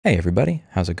Hey everybody,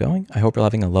 how's it going? I hope you're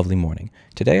having a lovely morning.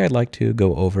 Today I'd like to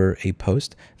go over a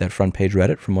post that front page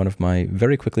Reddit from one of my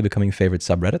very quickly becoming favorite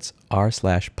subreddits,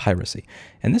 r/piracy.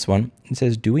 And this one, it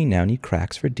says, do we now need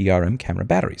cracks for DRM camera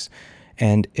batteries?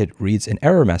 And it reads an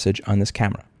error message on this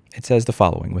camera. It says the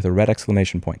following with a red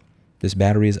exclamation point. This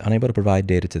battery is unable to provide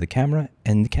data to the camera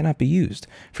and cannot be used.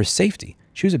 For safety,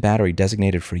 choose a battery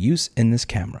designated for use in this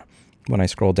camera. When I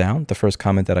scroll down, the first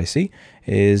comment that I see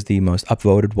is the most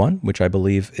upvoted one, which I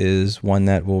believe is one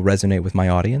that will resonate with my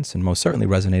audience and most certainly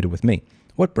resonated with me.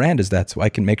 What brand is that so I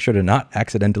can make sure to not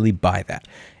accidentally buy that?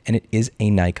 And it is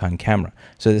a Nikon camera.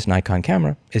 So this Nikon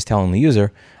camera is telling the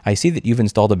user, I see that you've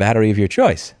installed a battery of your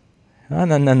choice. Oh,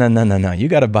 no. You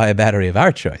got to buy a battery of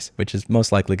our choice, which is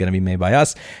most likely going to be made by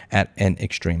us at an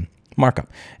extreme markup.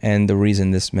 And the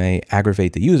reason this may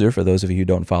aggravate the user, for those of you who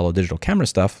don't follow digital camera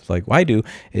stuff like I do,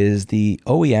 is the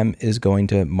OEM is going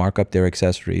to mark up their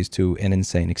accessories to an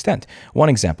insane extent. One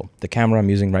example, the camera I'm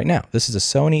using right now. This is a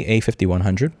Sony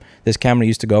a5100. This camera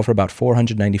used to go for about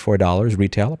 $494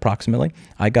 retail approximately.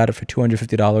 I got it for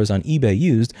 $250 on eBay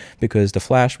used because the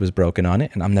flash was broken on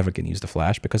it, and I'm never going to use the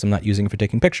flash because I'm not using it for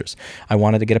taking pictures. I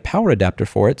wanted to get a power adapter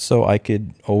for it so I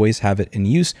could always have it in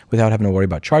use without having to worry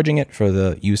about charging it for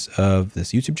the use of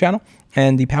this YouTube channel.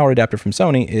 And the power adapter from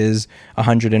Sony is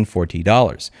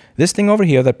 $140. This thing over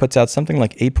here that puts out something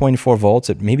like 8.4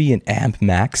 volts at maybe an amp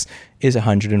max is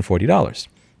 $140.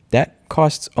 That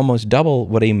costs almost double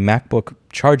what a MacBook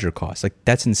charger costs. Like,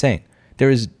 that's insane.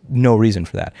 There is no reason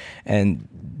for that. And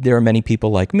there are many people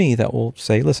like me that will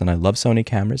say, listen, I love Sony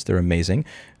cameras. They're amazing.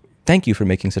 Thank you for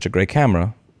making such a great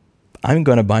camera. I'm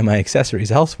going to buy my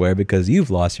accessories elsewhere because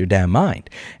you've lost your damn mind.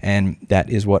 And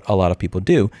that is what a lot of people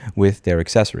do with their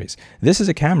accessories. This is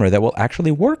a camera that will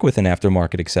actually work with an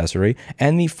aftermarket accessory,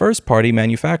 and the first-party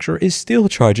manufacturer is still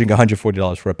charging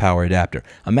 $140 for a power adapter.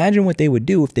 Imagine what they would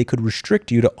do if they could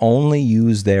restrict you to only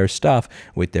use their stuff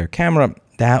with their camera.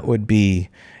 That would be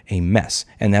a mess.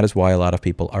 And that is why a lot of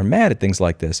people are mad at things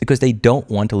like this, because they don't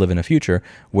want to live in a future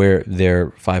where their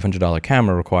 $500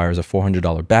 camera requires a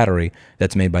 $400 battery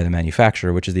that's made by the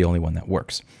manufacturer, which is the only one that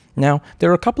works. Now,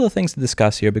 there are a couple of things to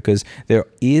discuss here because there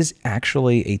is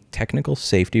actually a technical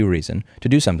safety reason to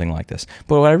do something like this.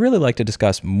 But what I really like to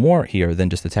discuss more here than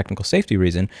just the technical safety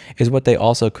reason is what they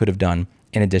also could have done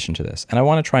in addition to this. And I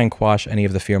want to try and quash any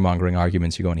of the fear-mongering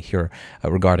arguments you're going to hear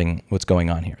regarding what's going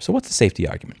on here. So what's the safety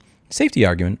argument? Safety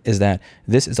argument is that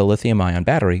this is a lithium-ion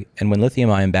battery, and when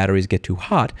lithium-ion batteries get too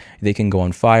hot, they can go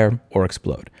on fire or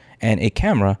explode. And a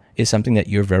camera is something that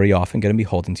you're very often going to be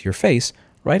holding to your face,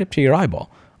 right up to your eyeball.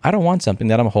 I don't want something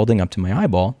that I'm holding up to my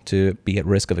eyeball to be at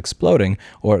risk of exploding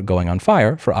or going on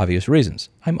fire for obvious reasons.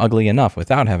 I'm ugly enough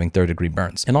without having third-degree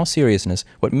burns. In all seriousness,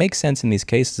 what makes sense in these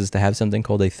cases is to have something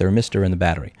called a thermistor in the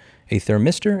battery. A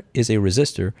thermistor is a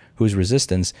resistor whose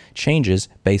resistance changes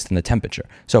based on the temperature.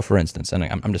 So for instance, and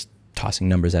I'm just tossing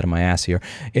numbers out of my ass here,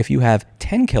 if you have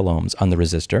 10 kiloohms on the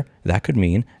resistor, that could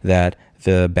mean that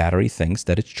the battery thinks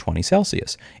that it's 20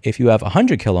 Celsius. If you have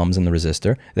 100 kiloohms in the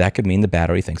resistor, that could mean the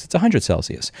battery thinks it's 100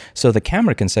 Celsius. So the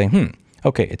camera can say,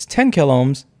 okay, it's 10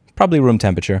 kiloohms, probably room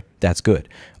temperature, that's good.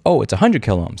 Oh, it's 100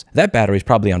 kiloohms, that battery's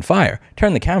probably on fire,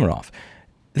 turn the camera off.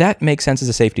 That makes sense as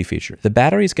a safety feature. The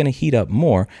battery is going to heat up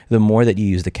more the more that you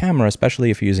use the camera,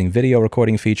 especially if you're using video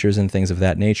recording features and things of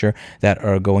that nature that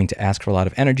are going to ask for a lot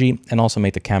of energy and also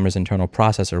make the camera's internal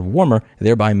processor warmer,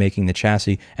 thereby making the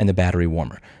chassis and the battery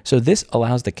warmer. So this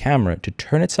allows the camera to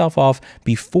turn itself off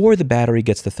before the battery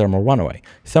gets the thermal runaway.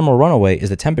 Thermal runaway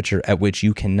is the temperature at which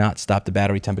you cannot stop the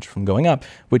battery temperature from going up,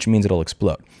 which means it'll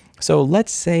explode. So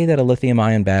let's say that a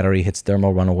lithium-ion battery hits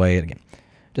thermal runaway again.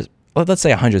 Let's say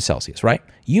 100 Celsius, right?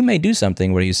 You may do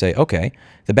something where you say, okay,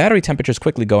 the battery temperature is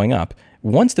quickly going up.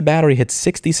 Once the battery hits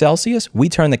 60 Celsius, we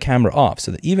turn the camera off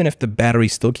so that even if the battery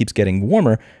still keeps getting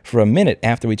warmer for a minute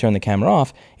after we turn the camera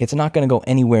off, it's not going to go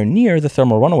anywhere near the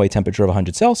thermal runaway temperature of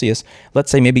 100 Celsius.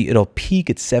 Let's say maybe it'll peak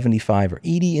at 75 or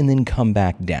 80 and then come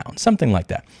back down, something like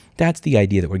that. That's the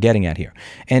idea that we're getting at here.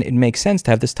 And it makes sense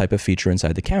to have this type of feature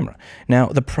inside the camera. Now,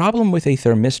 the problem with a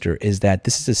thermistor is that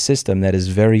this is a system that is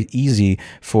very easy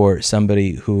for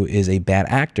somebody who is a bad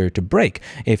actor to break.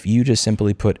 If you just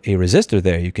simply put a resistor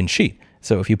there, you can cheat.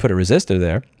 So if you put a resistor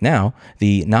there, now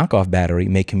the knockoff battery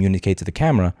may communicate to the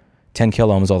camera 10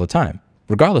 kiloohms all the time,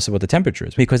 regardless of what the temperature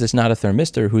is, because it's not a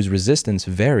thermistor whose resistance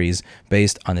varies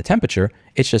based on the temperature.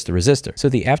 It's just a resistor. So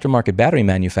the aftermarket battery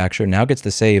manufacturer now gets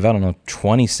to save, I don't know,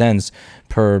 20 cents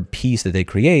per piece that they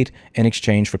create in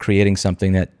exchange for creating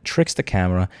something that tricks the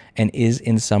camera and is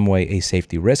in some way a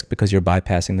safety risk because you're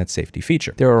bypassing that safety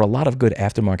feature. There are a lot of good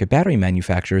aftermarket battery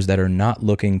manufacturers that are not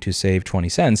looking to save 20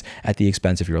 cents at the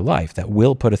expense of your life that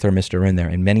will put a thermistor in there,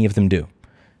 and many of them do.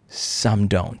 some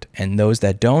don't. And those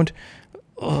that don't,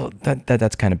 oh,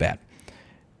 that's kind of bad.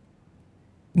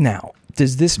 Now,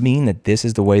 does this mean that this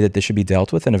is the way that this should be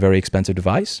dealt with in a very expensive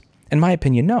device? In my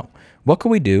opinion, no. What could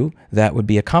we do that would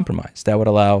be a compromise that would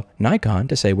allow Nikon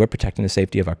to say we're protecting the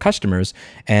safety of our customers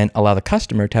and allow the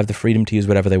customer to have the freedom to use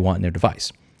whatever they want in their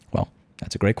device? Well,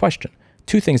 that's a great question.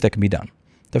 Two things that can be done.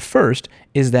 The first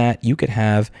is that you could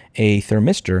have a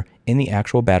thermistor in the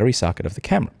actual battery socket of the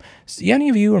camera. See, any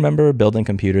of you remember building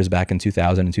computers back in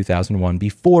 2000 and 2001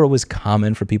 before it was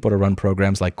common for people to run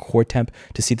programs like Core Temp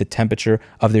to see the temperature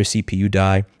of their CPU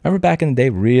die? Remember back in the day,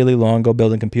 really long ago,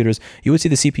 building computers, you would see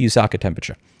the CPU socket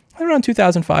temperature. Around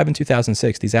 2005 and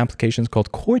 2006, these applications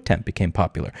called Core Temp became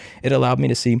popular. It allowed me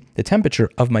to see the temperature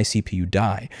of my CPU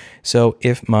die. So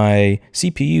if my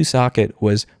CPU socket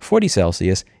was 40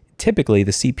 Celsius, typically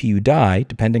the CPU die,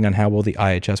 depending on how well the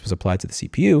IHS was applied to the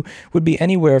CPU, would be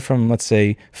anywhere from, let's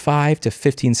say, 5 to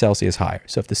 15 Celsius higher.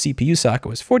 So if the CPU socket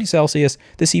was 40 Celsius,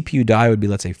 the CPU die would be,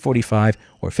 let's say, 45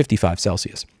 or 55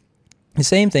 Celsius. The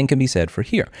same thing can be said for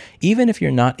here. Even if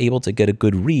you're not able to get a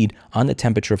good read on the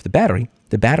temperature of the battery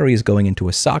is going into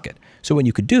a socket. So what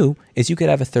you could do is you could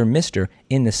have a thermistor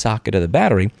in the socket of the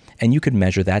battery, and you could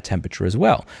measure that temperature as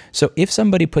well. So if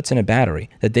somebody puts in a battery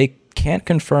that they can't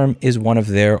confirm is one of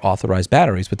their authorized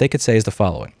batteries, what they could say is the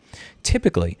following.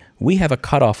 Typically, we have a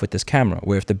cutoff with this camera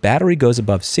where if the battery goes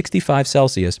above 65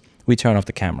 Celsius, we turn off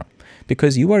the camera.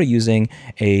 Because you are using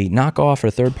a knockoff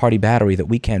or third-party battery that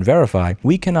we can't verify,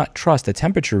 we cannot trust the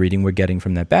temperature reading we're getting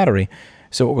from that battery.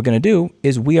 So what we're going to do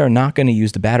is we are not going to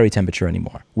use the battery temperature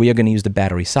anymore. We are going to use the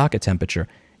battery socket temperature,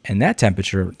 and that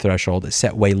temperature threshold is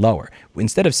set way lower.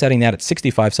 Instead of setting that at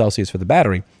 65 Celsius for the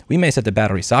battery, we may set the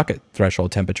battery socket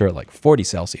threshold temperature at like 40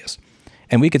 Celsius.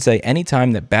 And we could say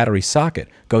anytime that battery socket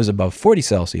goes above 40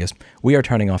 Celsius, we are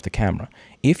turning off the camera.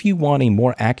 If you want a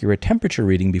more accurate temperature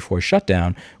reading before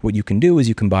shutdown, what you can do is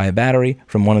you can buy a battery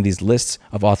from one of these lists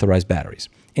of authorized batteries.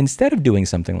 Instead of doing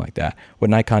something like that, what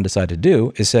Nikon decided to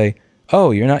do is say,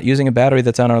 oh, you're not using a battery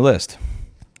that's on our list.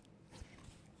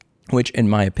 Which, in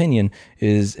my opinion,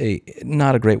 is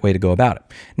not a great way to go about it.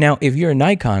 Now, if you're a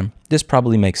Nikon, this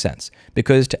probably makes sense,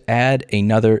 because to add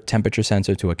another temperature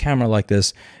sensor to a camera like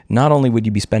this, not only would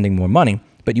you be spending more money,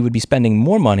 but you would be spending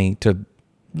more money to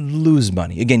lose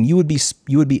money. Again, you would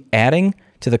be adding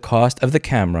to the cost of the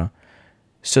camera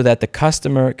so that the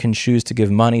customer can choose to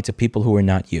give money to people who are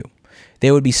not you.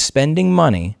 They would be spending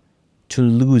money to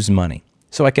lose money.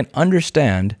 So I can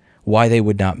understand why they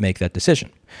would not make that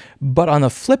decision. But on the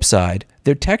flip side,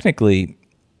 they're technically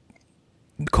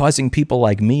causing people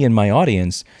like me and my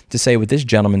audience to say what this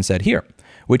gentleman said here,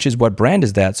 which is what brand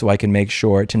is that so I can make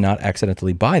sure to not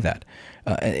accidentally buy that.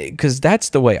 Because that's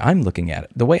the way I'm looking at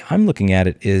it. The way I'm looking at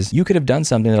it is you could have done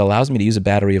something that allows me to use a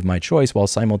battery of my choice while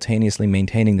simultaneously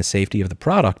maintaining the safety of the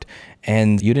product,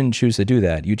 and you didn't choose to do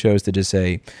that. You chose to just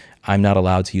say, I'm not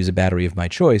allowed to use a battery of my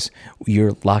choice.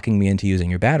 You're locking me into using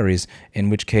your batteries, in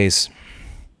which case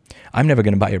I'm never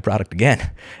going to buy your product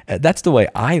again. That's the way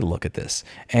I look at this.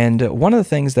 And one of the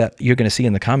things that you're going to see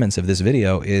in the comments of this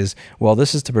video is, well,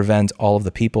 this is to prevent all of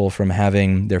the people from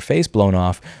having their face blown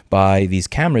off by these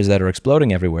cameras that are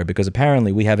exploding everywhere, because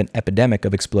apparently we have an epidemic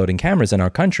of exploding cameras in our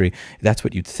country. That's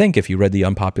what you'd think if you read the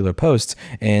unpopular posts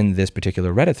in this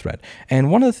particular Reddit thread.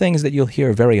 And one of the things that you'll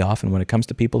hear very often when it comes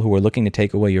to people who are looking to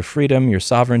take away your freedom, your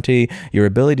sovereignty, your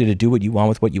ability to do what you want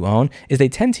with what you own, is they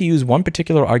tend to use one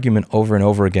particular argument over and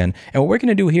over again. And what we're going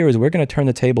to do here is we're going to turn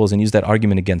the tables and use that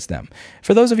argument against them.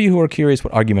 For those of you who are curious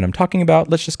what argument I'm talking about,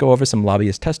 let's just go over some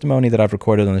lobbyist testimony that I've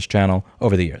recorded on this channel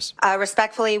over the years.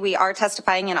 Respectfully, we are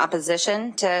testifying in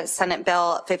opposition to Senate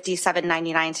Bill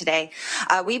 5799 today.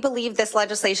 We believe this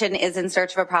legislation is in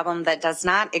search of a problem that does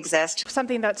not exist.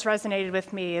 Something that's resonated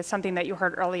with me is something that you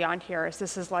heard early on here, is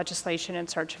this is legislation in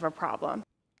search of a problem.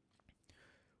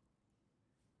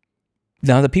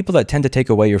 Now, the people that tend to take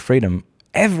away your freedom,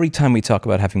 every time we talk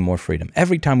about having more freedom,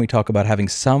 every time we talk about having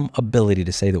some ability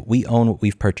to say that we own what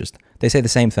we've purchased, they say the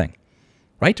same thing.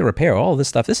 Right to repair, all of this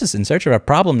stuff, this is in search of a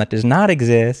problem that does not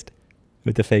exist,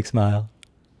 with the fake smile.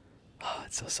 Oh,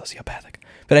 it's so sociopathic.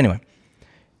 But anyway,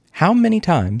 how many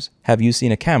times have you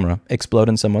seen a camera explode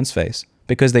in someone's face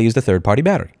because they used a third-party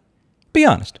battery? Be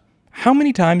honest. How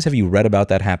many times have you read about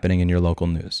that happening in your local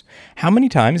news? How many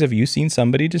times have you seen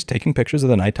somebody just taking pictures of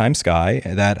the nighttime sky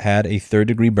that had a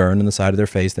third-degree burn on the side of their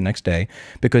face the next day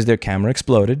because their camera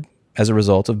exploded as a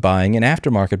result of buying an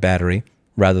aftermarket battery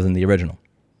rather than the original?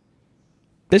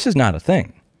 This is not a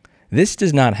thing. This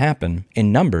does not happen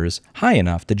in numbers high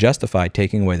enough to justify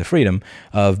taking away the freedom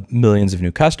of millions of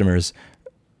new customers.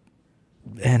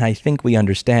 And I think we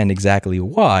understand exactly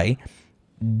why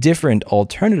different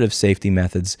alternative safety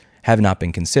methods have not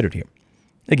been considered here.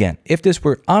 Again, if this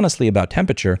were honestly about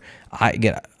temperature,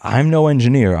 I'm no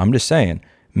engineer, I'm just saying,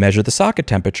 measure the socket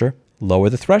temperature, lower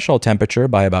the threshold temperature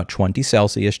by about 20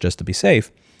 Celsius just to be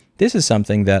safe. This is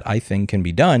something that I think can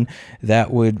be done that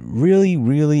would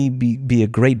really be a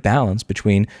great balance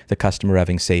between the customer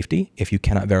having safety. If you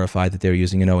cannot verify that they're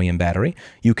using an OEM battery,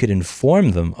 you could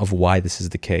inform them of why this is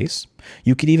the case.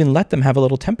 You could even let them have a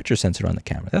little temperature sensor on the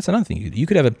camera. That's another thing. You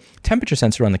could have a temperature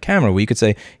sensor on the camera where you could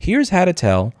say, here's how to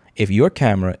tell if your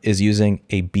camera is using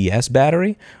a BS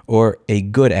battery or a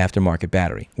good aftermarket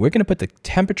battery. We're going to put the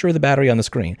temperature of the battery on the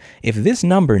screen. If this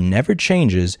number never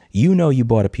changes, you know you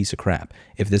bought a piece of crap.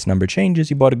 If this number changes,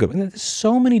 you bought a good one. There's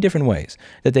so many different ways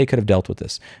that they could have dealt with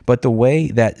this. But the way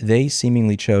that they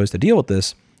seemingly chose to deal with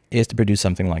this is to produce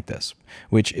something like this,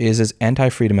 which is as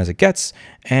anti-freedom as it gets.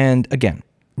 And again,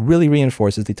 really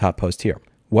reinforces the top post here.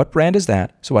 What brand is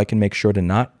that? So I can make sure to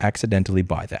not accidentally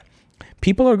buy that.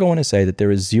 People are going to say that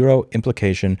there is zero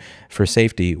implication for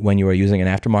safety when you are using an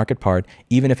aftermarket part,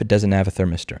 even if it doesn't have a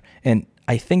thermistor. And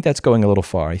I think that's going a little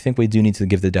far. I think we do need to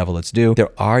give the devil its due. There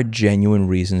are genuine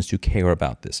reasons to care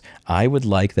about this. I would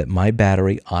like that my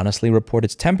battery honestly report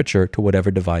its temperature to whatever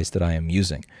device that I am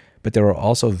using. But there are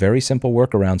also very simple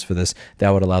workarounds for this that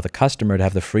would allow the customer to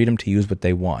have the freedom to use what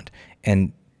they want.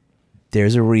 And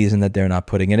there's a reason that they're not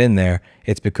putting it in there.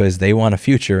 It's because they want a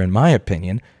future, in my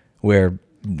opinion, where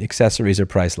accessories are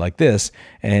priced like this,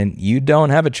 and you don't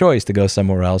have a choice to go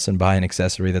somewhere else and buy an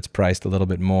accessory that's priced a little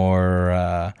bit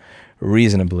more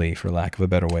reasonably, for lack of a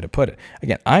better way to put it.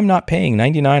 Again, I'm not paying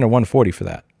 $99 or $140 for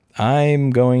that. I'm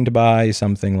going to buy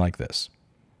something like this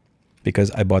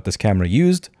because I bought this camera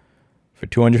used for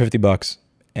 $250,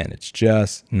 and it's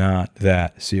just not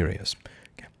that serious.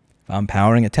 Okay. If I'm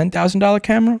powering a $10,000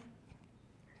 camera,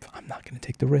 I'm not going to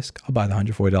take the risk. I'll buy the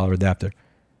 $140 adapter.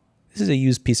 This is a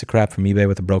used piece of crap from eBay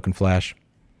with a broken flash.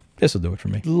 This will do it for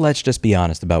me. Let's just be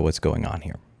honest about what's going on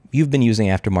here. You've been using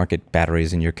aftermarket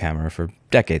batteries in your camera for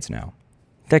decades now.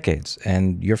 Decades.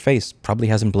 And your face probably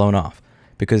hasn't blown off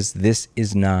because this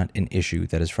is not an issue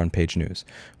that is front page news.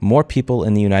 More people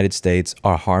in the United States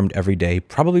are harmed every day,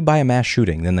 probably by a mass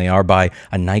shooting, than they are by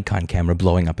a Nikon camera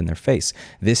blowing up in their face.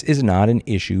 This is not an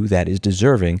issue that is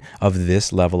deserving of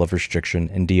this level of restriction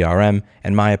in DRM,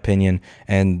 in my opinion,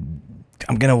 and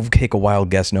I'm going to take a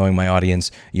wild guess, knowing my audience,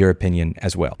 your opinion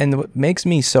as well. And what makes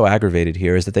me so aggravated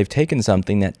here is that they've taken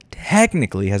something that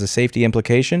technically has a safety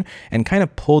implication and kind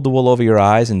of pulled the wool over your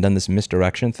eyes and done this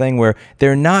misdirection thing where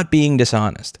they're not being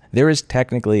dishonest. There is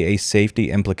technically a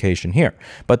safety implication here.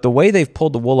 But the way they've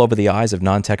pulled the wool over the eyes of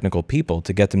non-technical people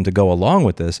to get them to go along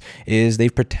with this is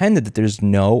they've pretended that there's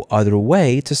no other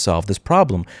way to solve this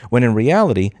problem, when in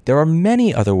reality, there are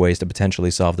many other ways to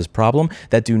potentially solve this problem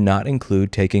that do not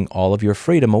include taking all of your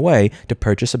freedom away to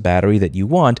purchase a battery that you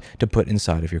want to put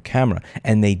inside of your camera.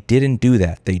 And they didn't do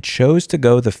that. They chose to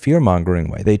go the fear-mongering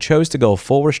way. They chose to go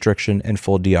full restriction and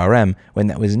full DRM when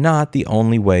that was not the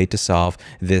only way to solve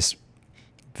this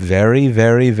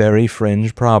very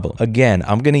fringe problem. Again,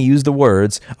 I'm going to use the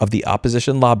words of the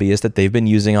opposition lobbyists that they've been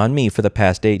using on me for the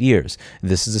past 8 years.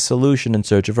 This is a solution in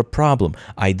search of a problem.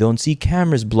 I don't see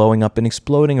cameras blowing up and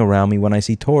exploding around me when I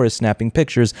see tourists snapping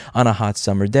pictures on a hot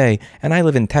summer day, and I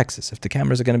live in Texas. If the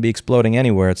cameras are going to be exploding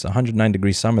anywhere, it's a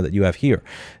 109-degree summer that you have here.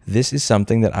 This is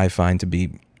something that I find to be,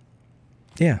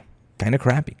 kind of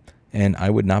crappy. And I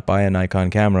would not buy a Nikon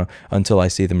camera until I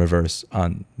see them reverse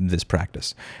on this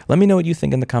practice. Let me know what you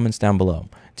think in the comments down below.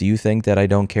 Do you think that I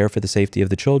don't care for the safety of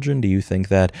the children? Do you think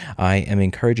that I am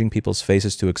encouraging people's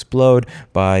faces to explode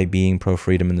by being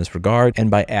pro-freedom in this regard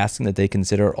and by asking that they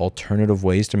consider alternative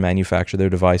ways to manufacture their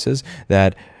devices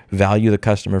that value the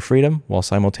customer freedom while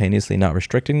simultaneously not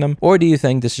restricting them? Or do you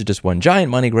think this is just one giant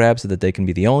money grab so that they can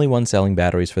be the only ones selling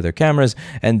batteries for their cameras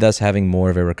and thus having more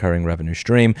of a recurring revenue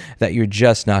stream that you're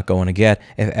just not going to get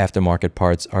if aftermarket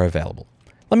parts are available?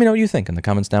 Let me know what you think in the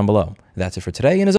comments down below. That's it for today, and as